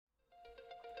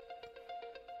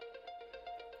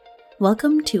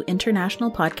Welcome to International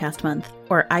Podcast Month,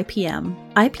 or IPM.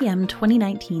 IPM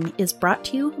 2019 is brought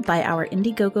to you by our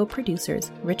Indiegogo producers,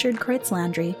 Richard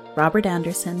Kreutz-Landry, Robert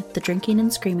Anderson, the Drinking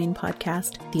and Screaming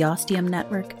Podcast, the Ostium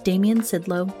Network, Damian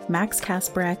Sidlow, Max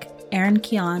Kasparek, Aaron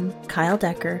Keon, Kyle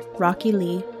Decker, Rocky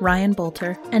Lee, Ryan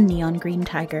Bolter, and Neon Green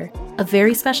Tiger. A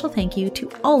very special thank you to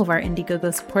all of our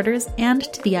Indiegogo supporters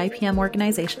and to the IPM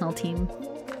organizational team.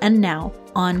 And now,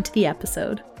 on to the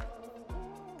episode.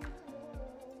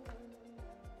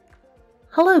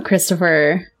 Hello,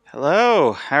 Christopher.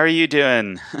 Hello, how are you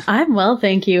doing? I'm well,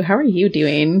 thank you. How are you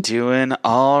doing? Doing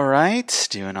all right.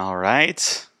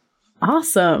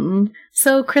 Awesome.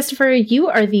 So, Christopher, you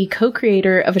are the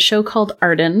co-creator of a show called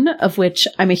Arden, of which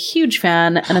I'm a huge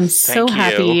fan, and I'm so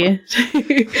happy.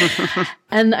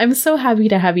 And I'm so happy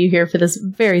to have you here for this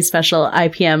very special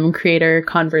IPM Creator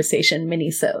Conversation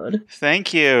minisode.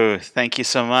 Thank you. Thank you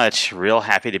so much. Real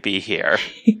happy to be here.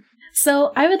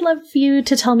 So I would love for you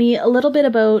to tell me a little bit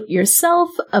about yourself,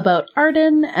 about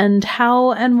Arden, and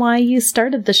how and why you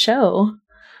started the show.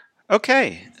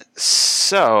 Okay.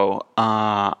 So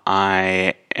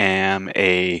I am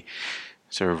a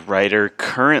sort of writer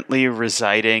currently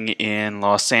residing in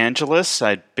Los Angeles.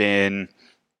 I've been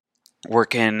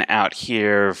working out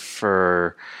here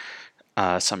for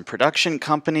some production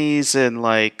companies in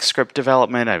like script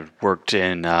development. I've worked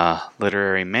in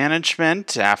literary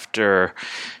management after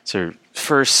sort of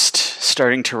first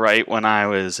starting to write when I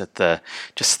was at the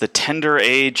tender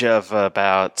age of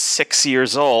about 6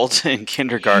 years old in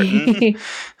kindergarten.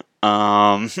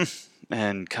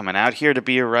 And coming out here to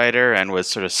be a writer, and was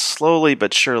sort of slowly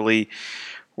but surely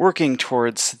working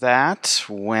towards that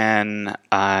when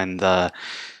in the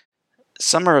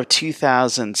summer of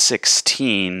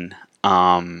 2016,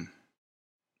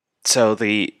 so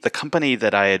the company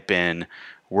that I had been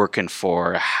working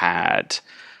for had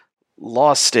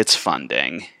lost its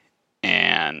funding,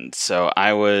 and so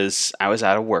I was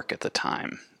out of work at the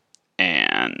time,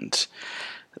 and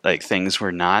like things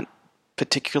were not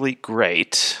particularly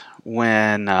great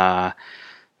when the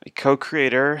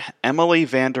co-creator Emily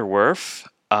Vanderwerf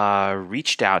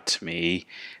reached out to me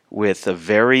with a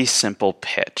very simple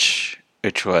pitch,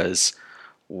 which was,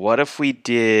 what if we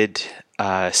did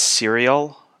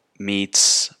Serial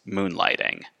meets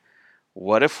Moonlighting?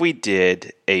 What if we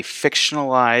did a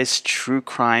fictionalized true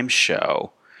crime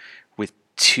show with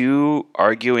two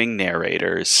arguing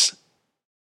narrators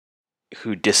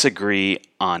who disagree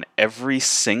on every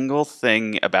single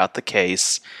thing about the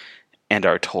case and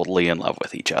are totally in love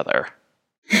with each other?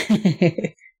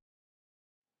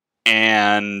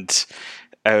 And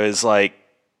I was like,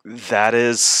 that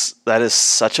is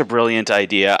such a brilliant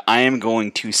idea. I am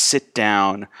going to sit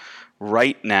down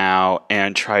right now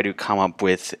and try to come up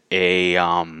with a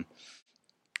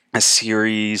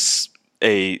series,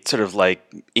 a sort of like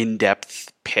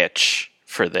in-depth pitch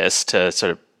for this, to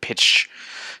sort of pitch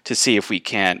to see if we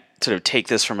can't sort of take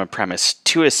this from a premise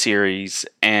to a series.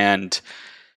 And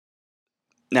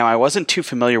now I wasn't too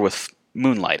familiar with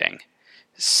Moonlighting,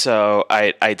 so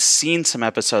I'd seen some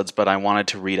episodes, but I wanted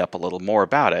to read up a little more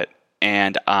about it.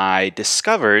 And I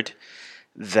discovered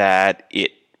that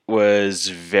it was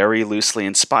very loosely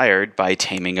inspired by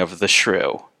Taming of the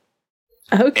Shrew.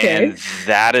 Okay. And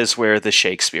that is where the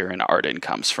Shakespeare in Arden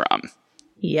comes from.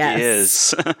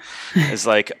 Yes. It's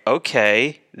like,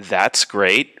 okay, that's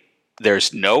great.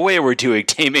 There's no way we're doing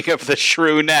Taming of the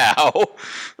Shrew now.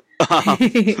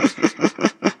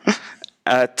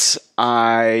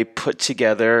 I put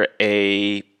together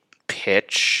a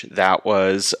pitch that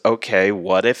was, okay,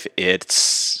 what if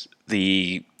it's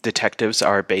the detectives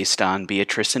are based on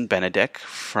Beatrice and Benedict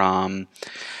from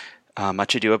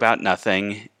Much Ado About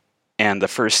Nothing, and the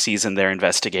first season they're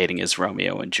investigating is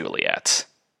Romeo and Juliet.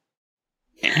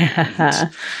 And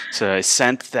so I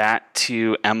sent that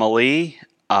to Emily.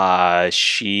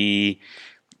 She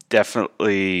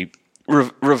definitely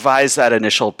revised that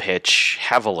initial pitch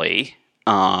heavily.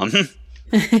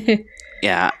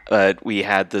 Yeah, but we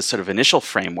had this sort of initial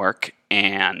framework,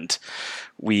 and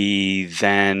we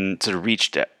then sort of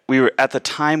reached it. At the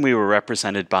time we were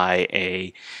represented by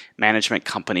a management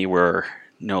company we're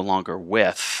no longer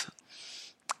with,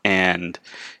 and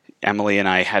Emily and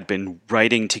I had been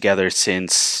writing together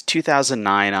since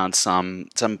 2009 on some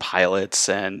pilots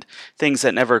and things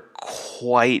that never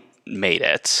quite made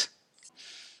it.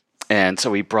 And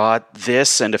so we brought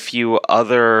this and a few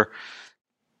other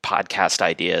podcast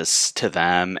ideas to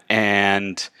them,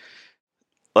 and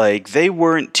like they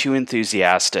weren't too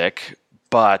enthusiastic,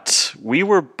 but we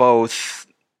were both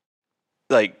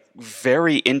like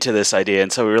very into this idea,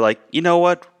 and so we were like, you know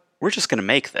what, we're just going to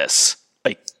make this.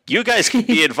 Like, you guys can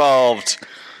be involved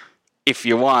if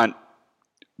you want,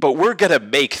 but we're going to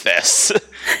make this.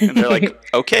 And they're like,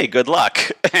 okay, good luck.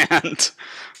 And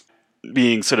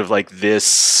being sort of like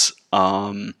this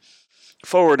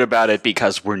forward about it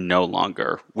because we're no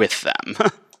longer with them.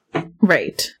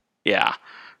 Right. Yeah.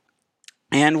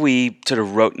 And we sort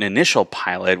of wrote an initial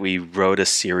pilot. We wrote a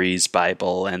series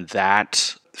Bible, and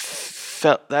that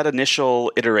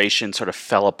initial iteration sort of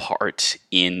fell apart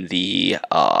in the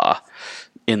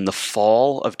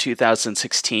fall of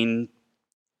 2016,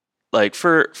 like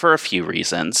for a few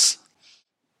reasons.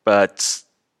 But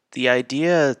the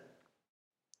idea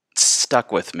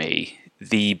stuck with me.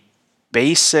 The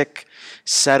basic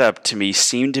setup to me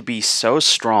seemed to be so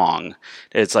strong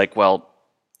that it's like, well,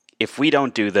 if we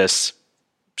don't do this,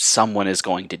 someone is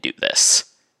going to do this.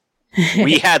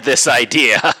 We had this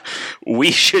idea.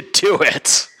 We should do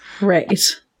it. Right.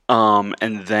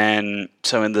 And then,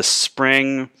 so in the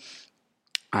spring,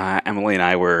 Emily and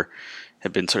I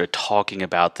had been sort of talking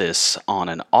about this on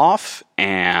and off,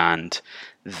 and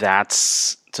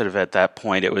that's sort of at that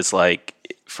point, it was like,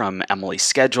 from Emily's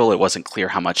schedule, it wasn't clear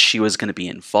how much she was going to be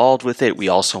involved with it. We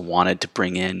also wanted to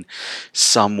bring in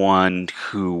someone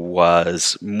who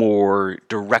was more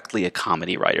directly a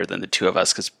comedy writer than the two of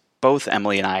us, because both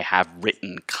Emily and I have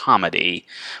written comedy.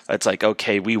 It's like,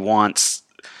 okay, we want,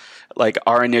 like,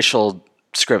 our initial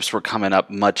scripts were coming up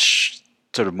much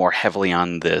sort of more heavily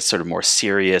on the sort of more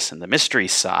serious and the mystery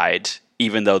side,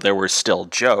 even though there were still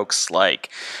jokes. Like,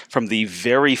 from the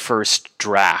very first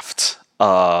draft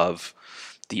of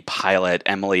the pilot,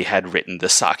 Emily had written the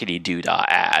Sockety Doodah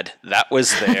ad. That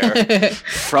was there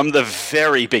from the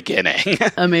very beginning.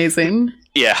 Amazing.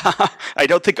 Yeah. I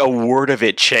don't think a word of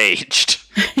it changed.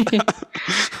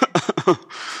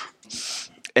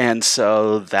 And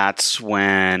so that's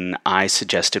when I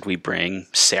suggested we bring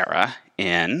Sarah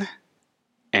in.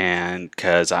 And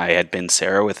because I've been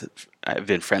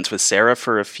friends with Sarah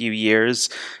for a few years.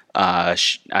 I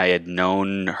had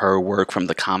known her work from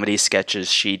the comedy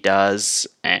sketches she does,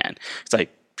 and it's like,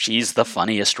 she's the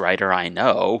funniest writer I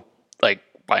know. Like,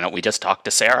 why don't we just talk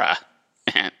to Sarah?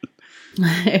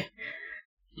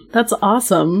 That's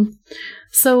awesome.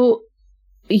 So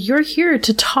you're here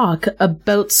to talk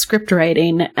about script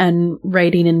writing and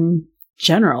writing in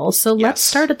general. So let's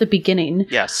start at the beginning.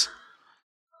 Yes.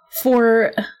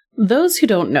 For those who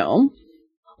don't know,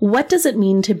 what does it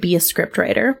mean to be a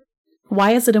scriptwriter?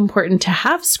 Why is it important to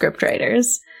have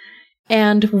scriptwriters?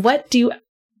 And what do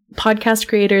podcast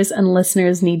creators and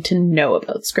listeners need to know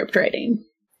about scriptwriting?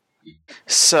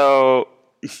 So,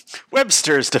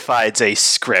 Webster's defines a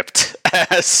script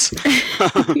as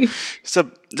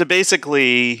so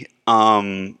basically,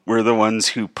 we're the ones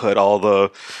who put all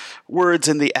the words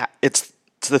in the it's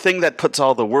the thing that puts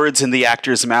all the words in the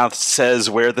actor's mouth, says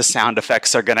where the sound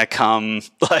effects are going to come.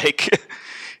 Like,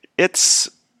 it's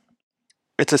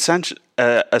essential.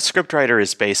 A scriptwriter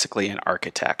is basically an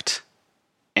architect,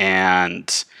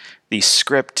 and the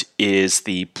script is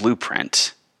the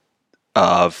blueprint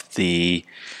of the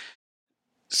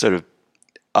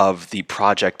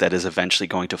project that is eventually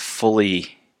going to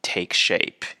fully take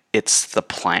shape. It's the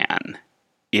plan.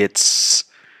 It's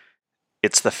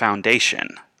the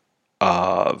foundation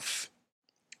of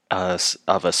a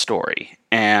story,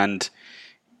 and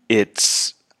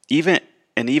it's even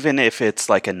if it's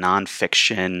like a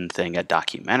nonfiction thing, a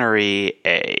documentary,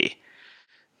 a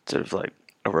sort of like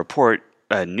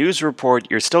a news report,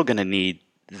 you're still going to need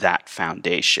that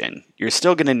foundation. You're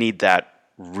still going to need that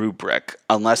rubric,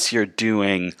 unless you're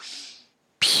doing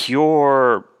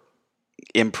pure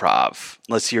improv,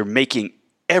 unless you're making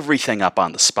everything up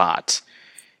on the spot.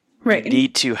 Right. You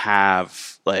need to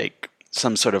have like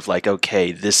some sort of like,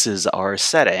 okay, this is our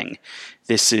setting.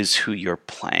 This is who you're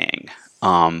playing.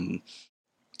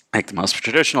 Like the most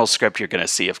traditional script, you're going to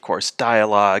see, of course,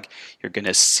 dialogue. You're going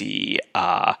to see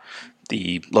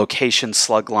the location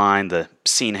slug line, the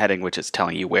scene heading, which is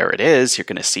telling you where it is. You're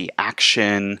going to see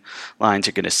action lines.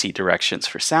 You're going to see directions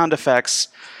for sound effects.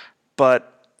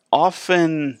 But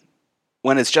often,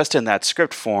 when it's just in that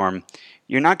script form,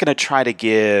 you're not going to try to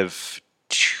give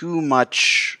too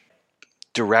much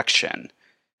direction,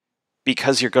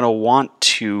 because you're going to want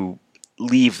to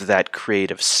leave that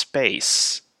creative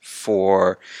space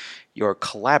for your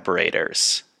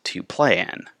collaborators to play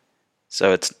in.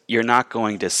 So you're not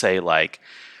going to say, like,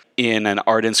 in an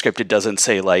Arden script, it doesn't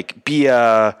say like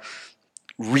Bia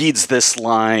reads this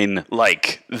line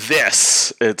like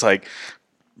this. It's like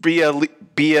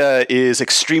Bia is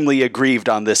extremely aggrieved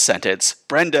on this sentence.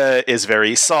 Brenda is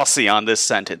very saucy on this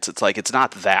sentence. It's like, it's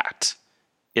not that.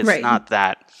 It's right. not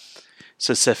that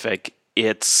specific.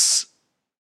 It's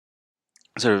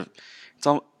sort of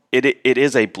it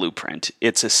is a blueprint.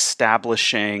 It's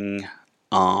establishing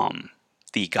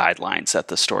the guidelines that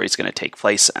the story is going to take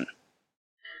place in.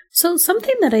 So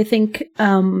something that I think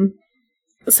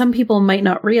some people might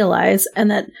not realize,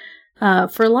 and that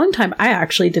for a long time I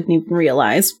actually didn't even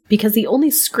realize, because the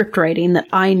only script writing that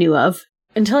I knew of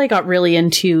until I got really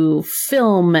into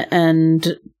film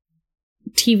and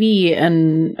TV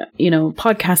and,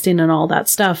 podcasting and all that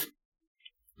stuff,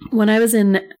 when I was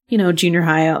in, junior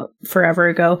high forever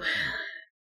ago,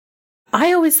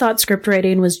 I always thought script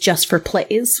writing was just for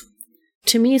plays.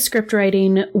 To me, script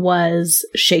writing was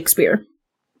Shakespeare.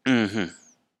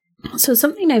 Mm-hmm. So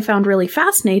something I found really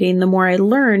fascinating, the more I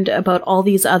learned about all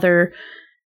these other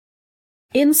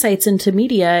insights into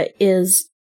media, is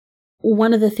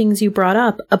one of the things you brought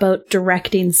up about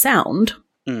directing sound.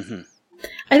 Mm-hmm.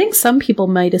 I think some people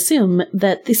might assume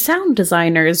that the sound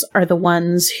designers are the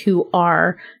ones who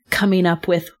are coming up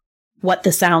with what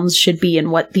the sounds should be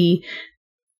and what the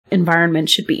environment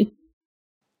should be.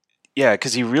 Yeah,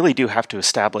 because you really do have to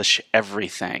establish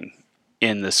everything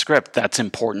in the script that's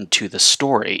important to the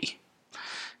story.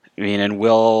 I mean, and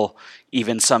we'll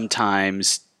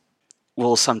sometimes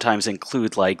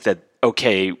include like that,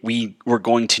 okay, we're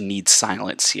going to need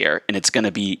silence here, and it's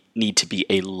going to need to be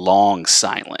a long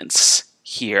silence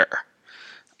here.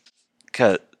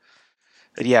 Because,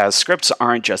 yeah, scripts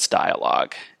aren't just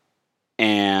dialogue.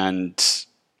 And,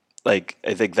 like,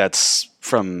 I think that's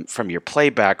from your play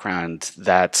background,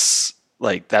 that's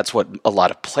what a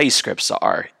lot of play scripts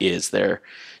are, is they're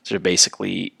sort of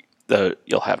basically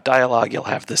you'll have dialogue, you'll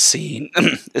have the scene,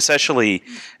 especially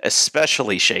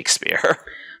Shakespeare.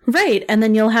 Right, and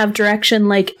then you'll have direction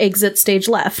like exit stage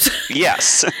left.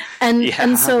 Yes.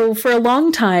 And so for a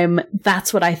long time,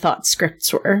 that's what I thought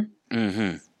scripts were.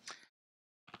 Mm-hmm.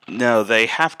 No, they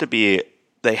have to be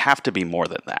more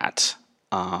than that.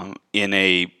 In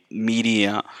a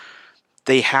media,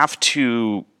 they have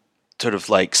to sort of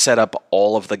like set up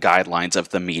all of the guidelines of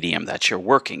the medium that you're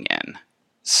working in.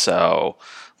 So,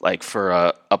 like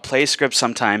for a play script,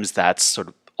 sometimes that's sort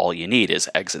of all you need is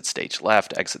exit stage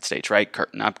left, exit stage right,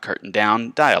 curtain up, curtain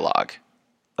down, dialogue.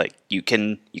 Like you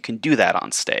can do that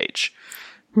on stage.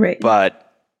 Right.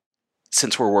 But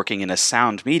since we're working in a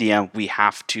sound medium, we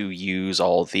have to use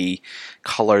all the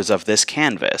colors of this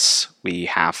canvas. We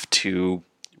have to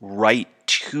write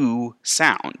to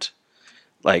sound.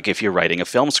 Like if you're writing a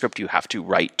film script, you have to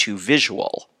write to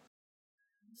visual.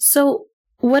 So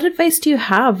what advice do you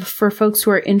have for folks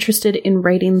who are interested in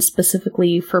writing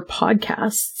specifically for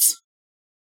podcasts?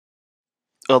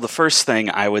 Well, the first thing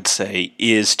I would say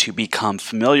is to become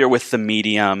familiar with the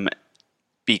medium,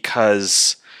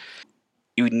 because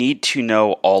you need to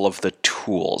know all of the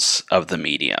tools of the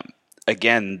medium.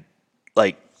 Again,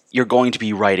 like you're going to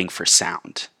be writing for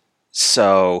sound.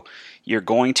 So you're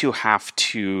going to have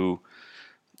to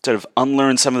sort of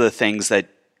unlearn some of the things that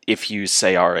if you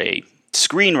say are a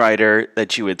screenwriter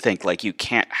that you would think like you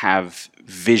can't have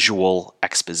visual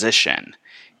exposition.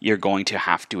 You're going to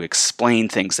have to explain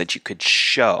things that you could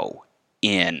show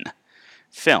in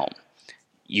film.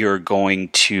 You're going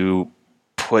to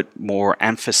put more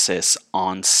emphasis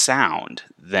on sound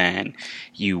than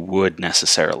you would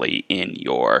necessarily in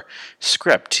your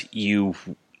script. You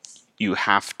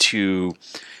have to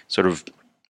sort of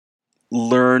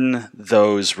learn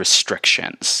those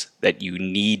restrictions that you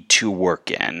need to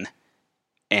work in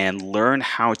and learn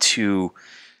how to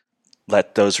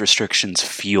let those restrictions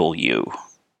fuel you.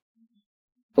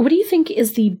 What do you think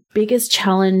is the biggest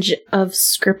challenge of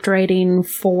script writing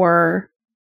for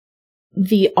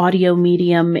the audio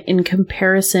medium in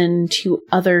comparison to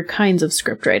other kinds of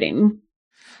script writing?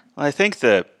 Well, I think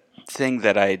the thing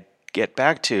that I get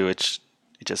back to, which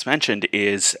you just mentioned,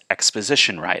 is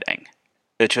exposition writing,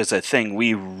 which is a thing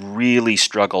we really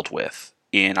struggled with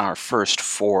in our first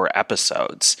 4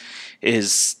 episodes,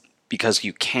 is because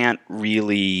you can't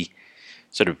really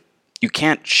you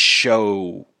can't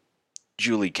show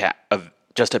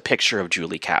just a picture of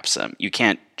Julie Capsum. You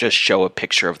can't just show a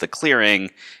picture of the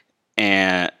clearing,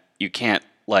 and you can't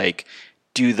like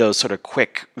do those sort of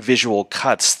quick visual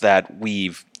cuts that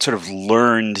we've sort of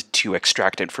learned to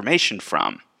extract information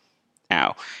from.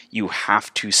 Now, you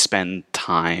have to spend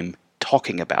time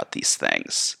talking about these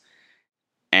things.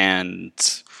 And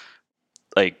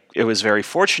like it was very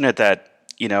fortunate that,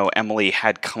 Emily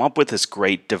had come up with this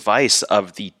great device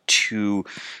of the 2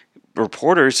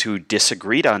 reporters who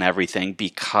disagreed on everything,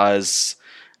 because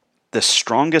the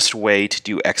strongest way to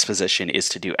do exposition is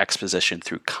to do exposition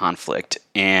through conflict.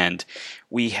 And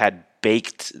we had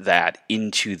baked that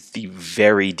into the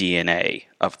very DNA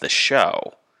of the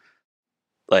show.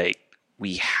 Like,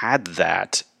 we had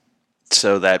that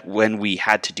so that when we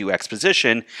had to do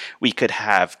exposition, we could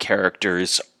have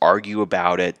characters argue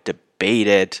about it, debate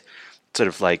it, sort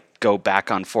of like go back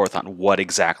and forth on what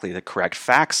exactly the correct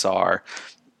facts are,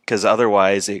 because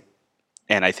otherwise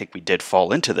and I think we did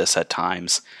fall into this at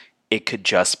times, it could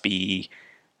just be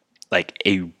like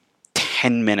a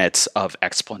 10 minutes of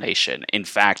explanation. In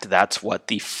fact, that's what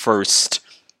the first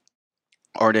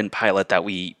Arden pilot that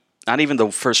not even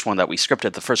the first one that we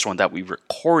scripted, the first one that we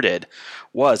recorded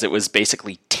was. It was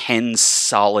basically 10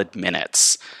 solid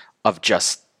minutes of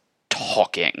just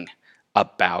talking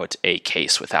about a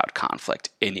case without conflict.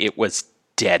 And it was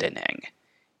deadening.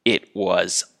 It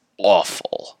was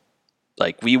awful.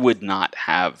 Like, we would not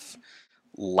have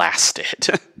lasted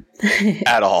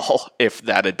at all if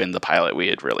that had been the pilot we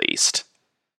had released.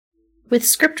 With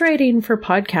script writing for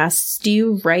podcasts, do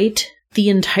you write the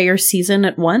entire season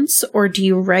at once, or do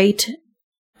you write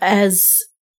as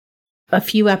a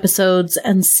few episodes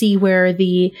and see where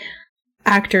the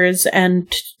actors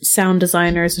and sound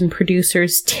designers and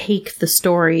producers take the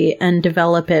story and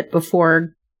develop it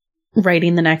before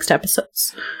writing the next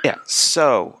episodes? Yeah,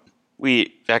 so we've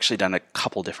actually done a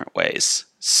couple different ways.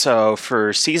 So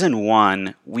for season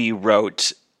 1, we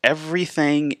wrote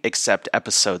everything except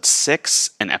episode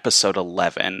 6 and episode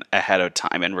 11 ahead of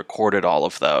time and recorded all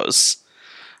of those.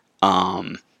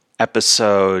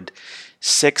 Episode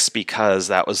 6, because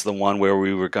that was the one where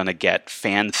we were going to get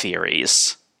fan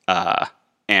theories,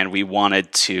 and we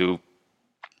wanted to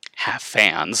have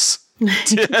fans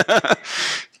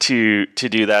to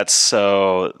do that.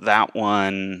 So that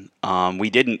one, we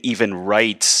didn't even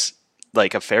write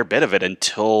like a fair bit of it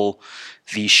until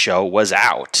the show was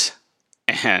out.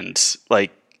 And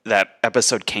like that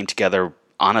episode came together,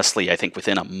 honestly, I think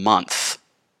within a month,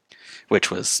 which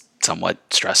was somewhat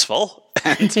stressful.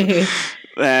 And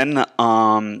then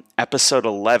episode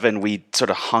 11, we sort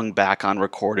of hung back on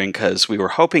recording because we were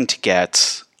hoping to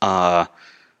get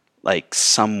like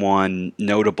someone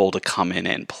notable to come in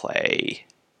and play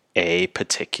a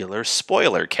particular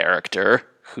spoiler character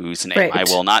whose name I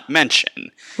will not mention.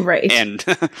 Right. And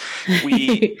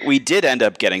we did end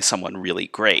up getting someone really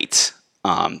great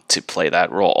to play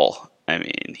that role. I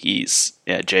mean,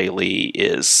 Jay Lee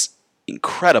is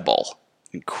incredible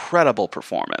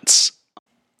performance.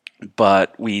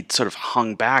 But we sort of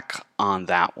hung back on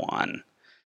that one,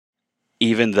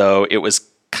 even though it was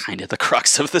kind of the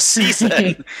crux of the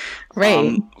season.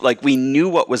 Right. Like, we knew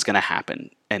what was going to happen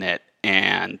in it.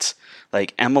 And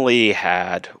like Emily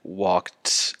had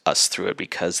walked us through it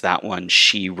because that one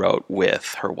she wrote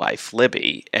with her wife,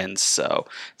 Libby. And so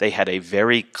they had a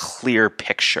very clear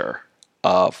picture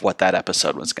of what that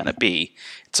episode was going to be.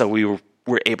 So we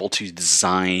were able to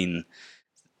design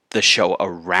the show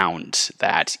around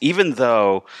that, even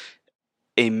though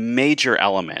a major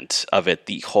element of it,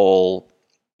 the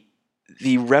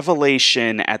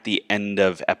revelation at the end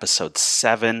of episode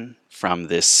 7 from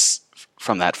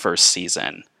that first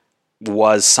season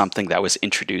was something that was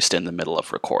introduced in the middle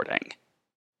of recording.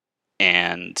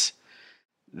 And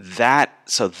that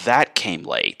came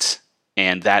late,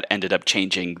 and that ended up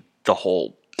changing the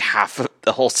whole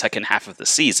second half of the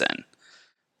season.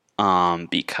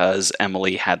 Because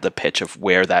Emily had the pitch of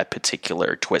where that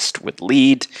particular twist would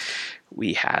lead.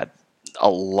 We had a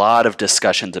lot of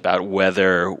discussions about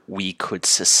whether we could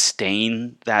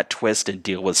sustain that twist and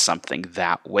deal with something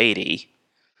that weighty.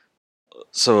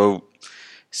 So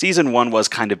season 1 was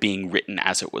kind of being written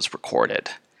as it was recorded.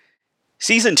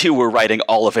 Season 2, we're writing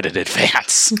all of it in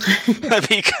advance.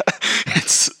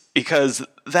 because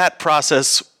that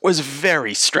process was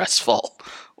very stressful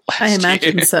last I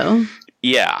imagine year. so.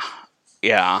 Yeah.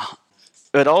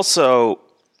 But also,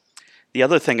 the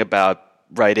other thing about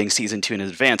writing season 2 in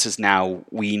advance is now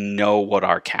we know what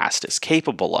our cast is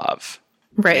capable of.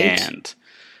 Right. And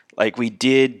like, we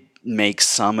did make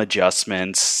some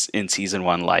adjustments in season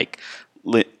 1, like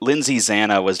Lindsay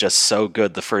Zana was just so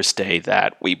good the first day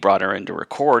that we brought her in to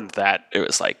record that it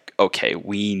was like, okay,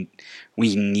 we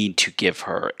need to give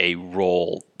her a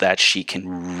role that she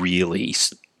can really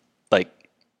like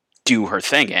do her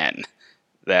thing in,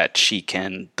 that she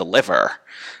can deliver.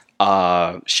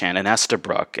 Shannon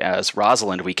Estabrook as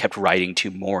Rosalind, we kept writing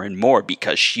to more and more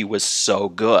because she was so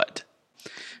good.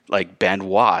 Like Ben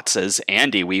Watts as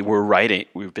Andy, we've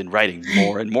been writing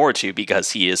more and more to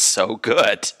because he is so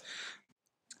good.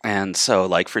 And so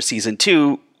like for season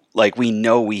 2, like we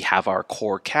know we have our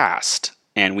core cast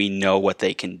and we know what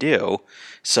they can do.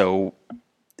 So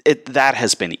that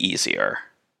has been easier.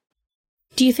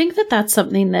 Do you think that that's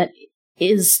something that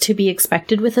is to be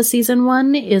expected with a season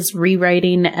 1, is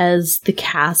rewriting as the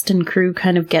cast and crew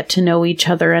kind of get to know each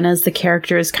other and as the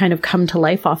characters kind of come to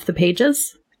life off the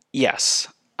pages? Yes.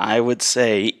 I would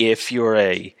say if you're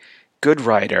a good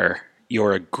writer,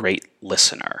 you're a great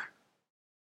listener.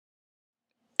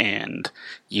 and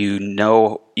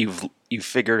you've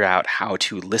figured out how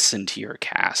to listen to your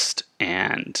cast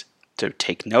and to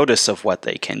take notice of what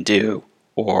they can do,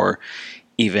 or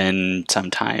even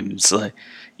sometimes,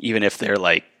 even if they're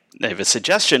like, they have a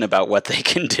suggestion about what they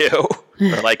can do,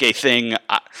 or like a thing.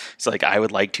 It's like, I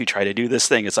would like to try to do this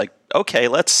thing. It's like, okay,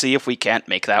 let's see if we can't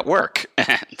make that work.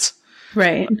 And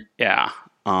right. Yeah.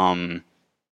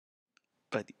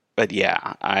 But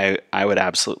yeah, I would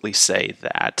absolutely say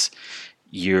that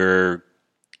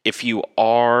if you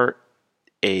are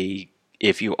a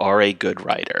good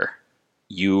writer,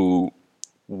 you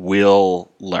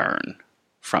will learn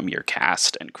from your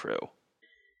cast and crew.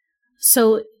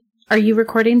 So, are you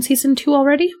recording season 2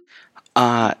 already?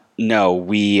 No,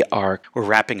 we're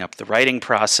wrapping up the writing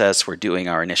process. We're doing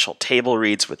our initial table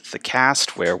reads with the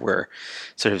cast, where we're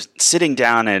sort of sitting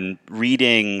down and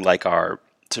reading like our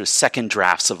sort of second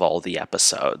drafts of all the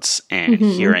episodes and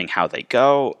hearing how they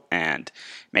go and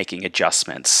making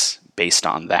adjustments based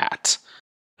on that.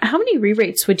 How many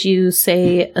rewrites would you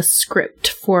say a script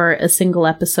for a single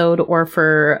episode or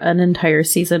for an entire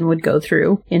season would go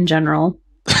through in general?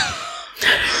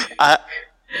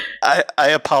 I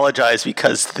apologize,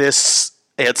 because this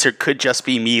answer could just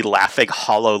be me laughing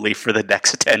hollowly for the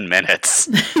next 10 minutes.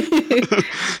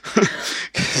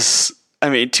 Because, I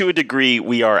mean, to a degree,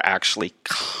 we are actually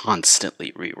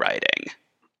constantly rewriting.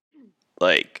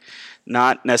 Like,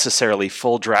 not necessarily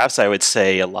full drafts. I would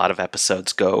say a lot of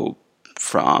episodes go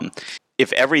from,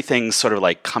 if everything's sort of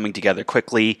like coming together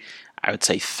quickly, I would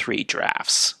say 3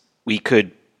 drafts. We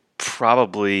could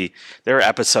probably, there are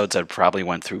episodes that probably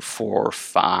went through 4,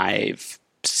 5,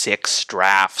 6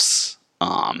 drafts.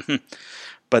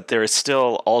 But there is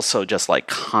still also just like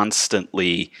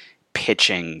constantly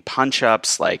pitching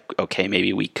punch-ups, like, okay,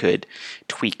 maybe we could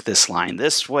tweak this line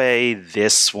this way.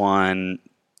 This one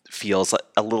feels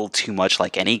a little too much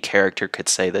like any character could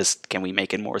say this. Can we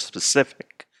make it more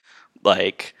specific?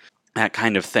 Like, that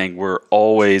kind of thing. We're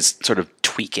always sort of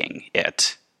tweaking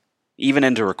it, even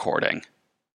into recording.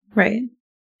 Right.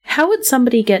 How would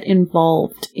somebody get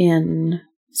involved in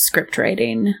script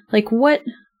writing? Like, what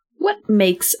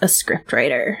makes a script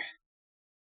writer?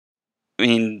 I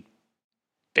mean,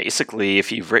 basically,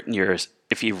 if you've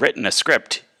written a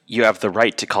script, you have the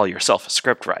right to call yourself a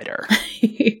script writer.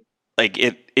 Like,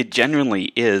 it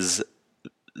genuinely is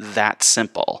that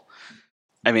simple.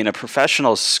 I mean, a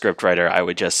professional scriptwriter, I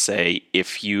would just say,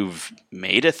 if you've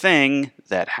made a thing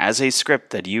that has a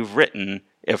script that you've written,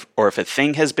 if a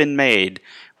thing has been made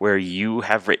where you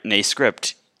have written a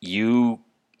script, you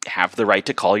have the right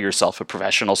to call yourself a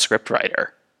professional scriptwriter.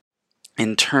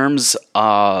 In terms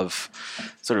of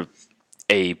sort of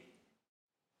a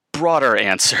broader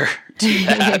answer to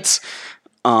that,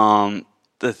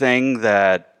 the thing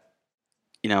that,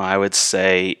 I would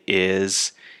say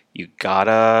is you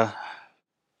gotta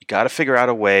figure out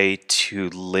a way to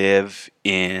live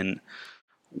in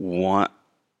one.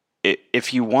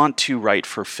 If you want to write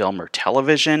for film or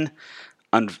television,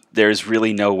 there's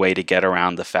really no way to get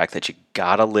around the fact that you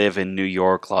gotta live in New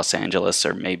York, Los Angeles,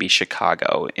 or maybe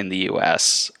Chicago in the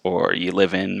US, or you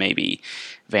live in maybe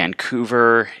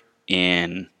Vancouver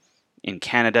in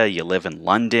Canada, you live in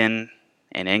London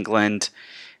in England.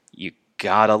 You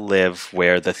gotta live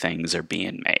where the things are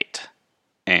being made.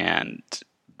 And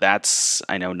that's,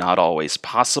 I know, not always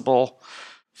possible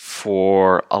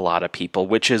for a lot of people,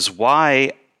 which is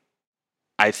why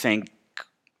I think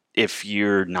if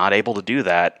you're not able to do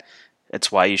that,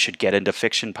 it's why you should get into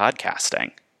fiction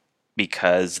podcasting,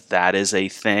 because that is a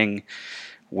thing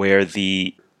where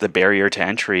the barrier to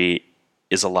entry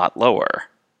is a lot lower,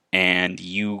 and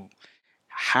you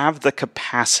have the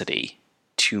capacity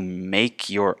to make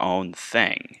your own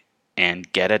thing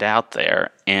and get it out there,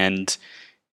 and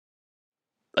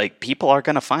like, people are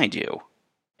going to find you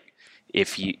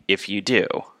if you do.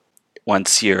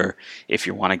 If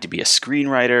you're wanting to be a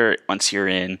screenwriter, once you're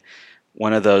in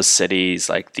one of those cities,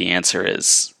 like, the answer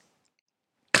is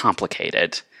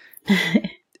complicated.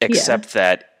 Except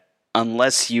that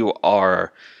unless you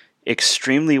are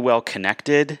extremely well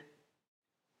connected,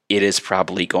 it is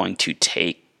probably going to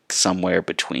take somewhere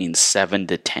between 7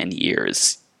 to 10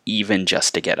 years, even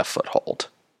just to get a foothold.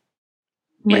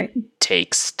 Right. It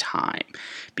takes time,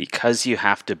 because you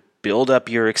have to build up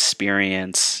your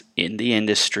experience in the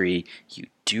industry. You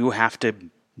do have to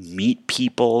meet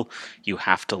people. You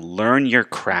have to learn your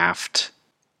craft.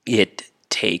 It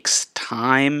takes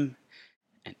time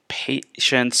and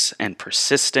patience and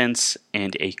persistence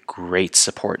and a great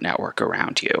support network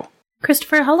around you.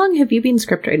 Christopher, how long have you been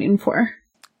scriptwriting for?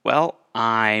 Well,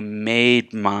 I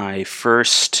made my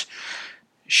first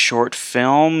short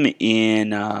film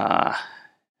in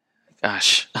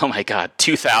gosh, oh my God,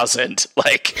 2000.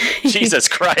 Like, Jesus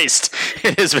Christ,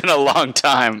 it has been a long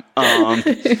time.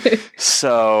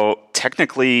 So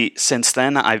technically, since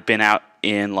then, I've been out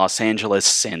in Los Angeles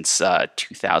since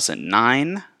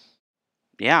 2009.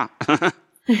 Yeah.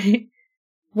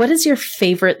 What is your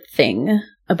favorite thing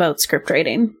about script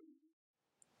writing?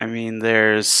 I mean,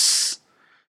 there's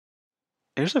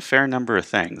a fair number of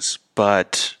things,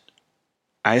 but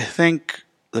I think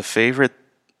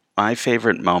my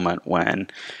favorite moment when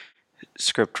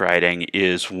script writing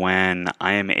is when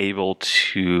I am able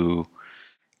to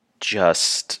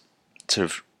just sort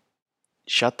of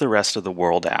shut the rest of the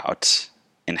world out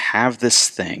and have this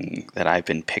thing that I've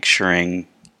been picturing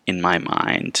in my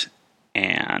mind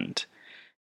and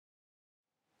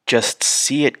just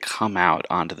see it come out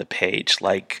onto the page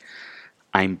like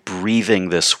I'm breathing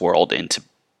this world into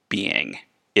being.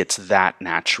 It's that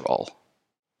natural.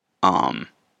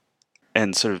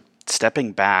 And sort of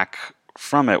stepping back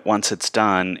from it once it's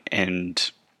done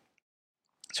and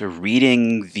sort of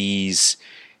reading these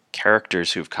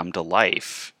characters who've come to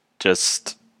life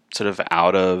just sort of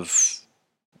out of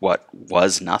what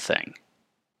was nothing.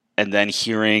 And then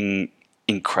hearing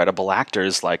incredible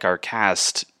actors like our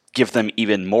cast give them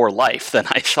even more life than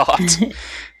I thought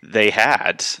they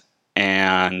had.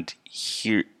 And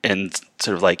sort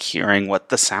of like hearing what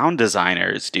the sound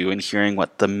designers do and hearing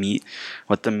what the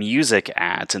music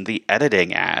adds and the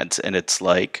editing adds. And it's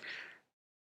like,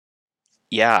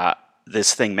 yeah,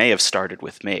 this thing may have started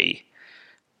with me,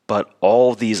 but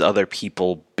all these other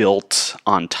people built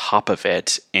on top of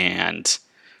it and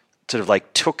sort of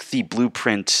like took the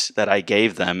blueprint that I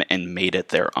gave them and made it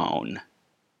their own.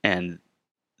 And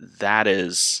that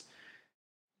is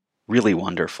really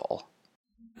wonderful.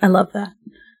 I love that.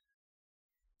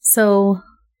 So,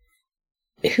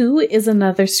 who is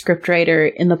another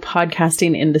scriptwriter in the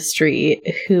podcasting industry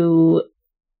who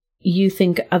you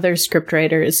think other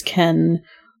scriptwriters can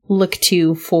look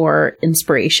to for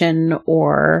inspiration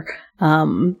or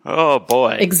oh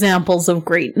boy, examples of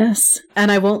greatness?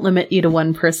 And I won't limit you to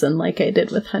one person like I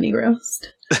did with Honey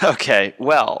Roast. Okay,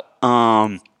 well,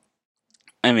 I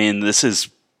mean,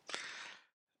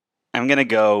 I'm going to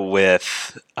go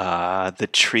with the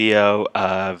trio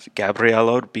of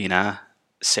Gabrielle Urbina,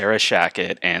 Sarah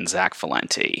Shackett, and Zach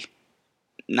Valenti.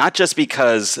 Not just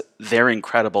because they're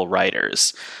incredible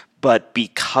writers, but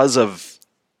because of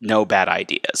No Bad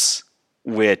Ideas,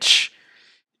 which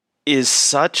is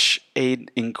such an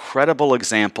incredible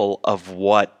example of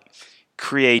what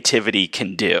creativity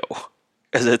can do.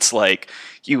 Because it's like,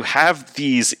 you have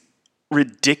these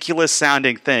ridiculous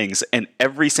sounding things, and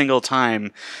every single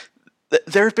time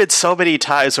there have been so many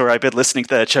times where I've been listening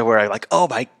to that show where I'm like, oh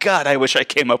my God, I wish I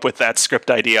came up with that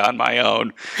script idea on my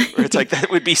own. Where it's like,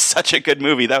 that would be such a good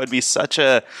movie. That would be such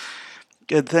a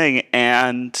good thing.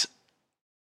 And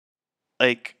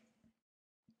like,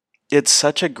 it's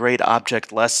such a great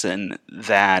object lesson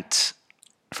that,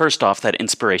 first off, that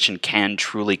inspiration can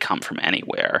truly come from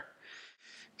anywhere.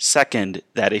 Second,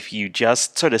 that if you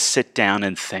just sort of sit down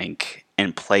and think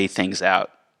and play things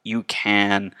out, you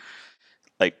can,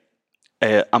 like,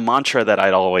 a mantra that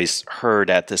I'd always heard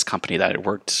at this company that I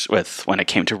worked with when it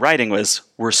came to writing was,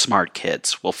 we're smart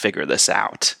kids, we'll figure this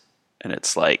out. And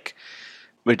it's like,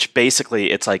 which basically,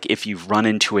 it's like, if you've run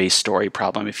into a story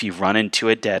problem, if you've run into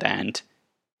a dead end,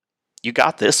 you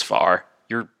got this far.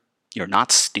 You're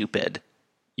not stupid.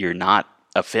 You're not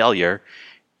a failure.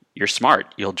 You're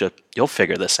smart. You'll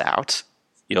figure this out.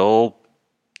 You'll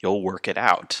work it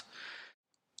out.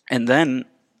 And then,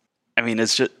 I mean,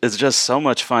 it's just so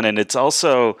much fun, and it's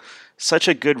also such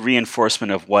a good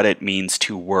reinforcement of what it means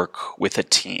to work with a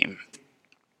team.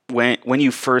 When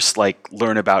you first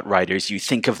learn about writers, you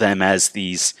think of them as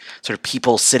these sort of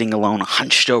people sitting alone,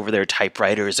 hunched over their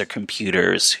typewriters or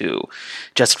computers, who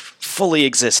just fully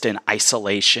exist in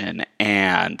isolation,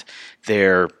 and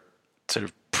they're sort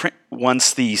of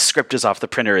once the script is off the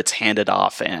printer, it's handed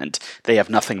off, and they have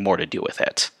nothing more to do with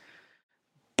it.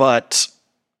 But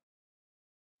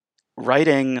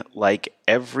writing, like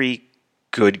every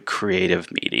good creative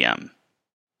medium,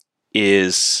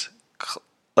 is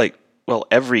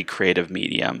every creative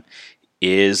medium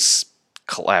is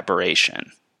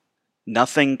collaboration.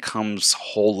 Nothing comes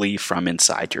wholly from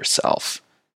inside yourself.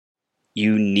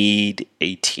 You need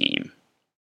a team.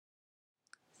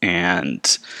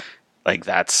 And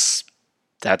that's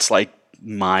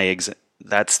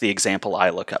the example I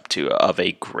look up to of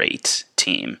a great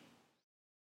team.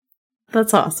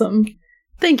 That's awesome.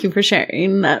 Thank you for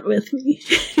sharing that with me.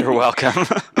 You're welcome.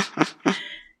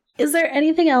 Is there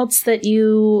anything else that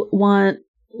you want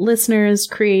listeners,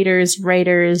 creators,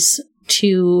 writers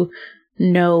to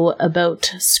know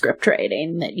about script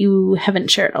writing that you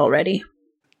haven't shared already?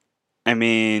 I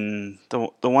mean, the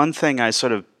one thing I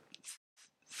sort of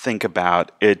think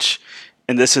about it,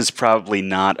 and this is probably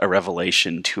not a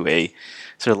revelation to a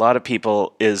lot of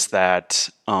people, is that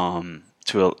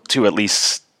to at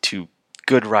least to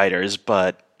good writers,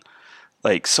 but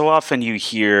like so often you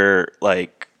hear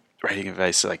like writing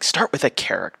advice like start with a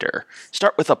character,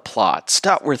 start with a plot,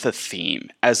 start with a theme,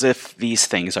 as if these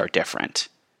things are different.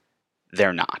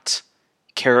 They're not.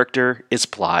 Character is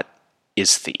plot,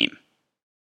 is theme.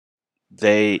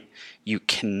 You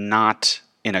cannot,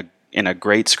 in a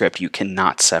great script, you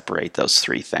cannot separate those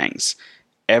three things.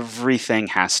 Everything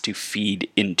has to feed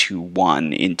into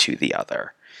the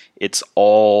other. It's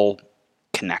all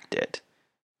connected.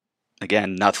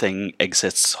 Again, nothing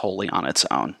exists wholly on its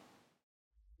own.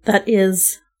 That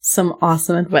is some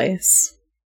awesome advice.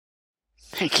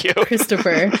 Thank you.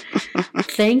 Christopher,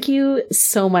 thank you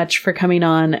so much for coming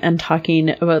on and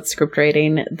talking about script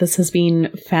writing. This has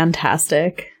been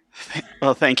fantastic.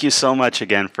 Well, thank you so much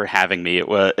again for having me. It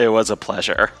was a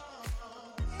pleasure.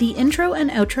 The intro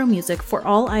and outro music for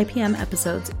all IPM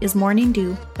episodes is Morning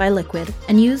Dew by Liquid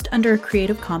and used under a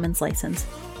Creative Commons license.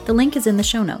 The link is in the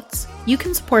show notes. You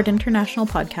can support International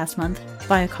Podcast Month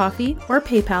via Ko-fi or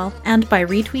PayPal and by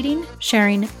retweeting,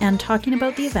 sharing, and talking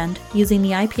about the event using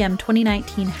the IPM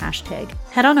 2019 hashtag.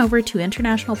 Head on over to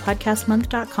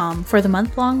internationalpodcastmonth.com for the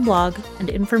month-long blog and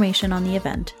information on the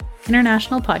event.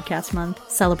 International Podcast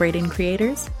Month, celebrating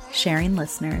creators, sharing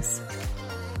listeners.